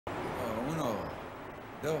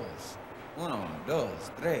dos, uno,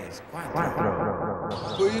 dos, tres,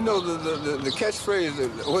 cuatro. Well, you know, the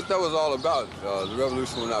catchphrase, what that was all about, the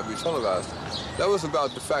revolution will not be televised, that was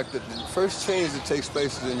about the fact that the first change that takes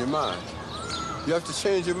place is in your mind. You have to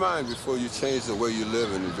change your mind before you change the way you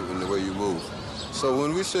live and the way you move. So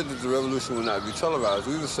when we said that the revolution will not be televised,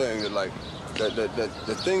 we were saying that, like, that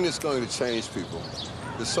the thing that's going to change people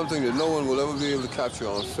is something that no one will ever be able to capture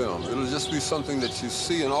on film. It'll just be something that you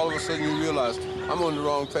see, and all of a sudden you realize, I'm on the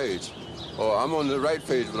wrong page. Or I'm on the right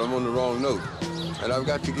page, but I'm on the wrong note. And I've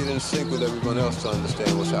got to get in sync with everyone else to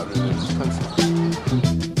understand what's happening in this country.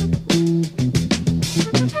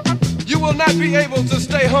 You will not be able to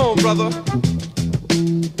stay home, brother.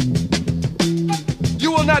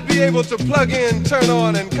 You will not be able to plug in, turn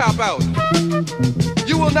on, and cop out.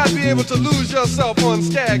 You will not be able to lose yourself on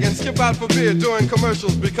Skag and skip out for beer during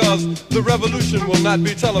commercials because the revolution will not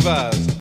be televised.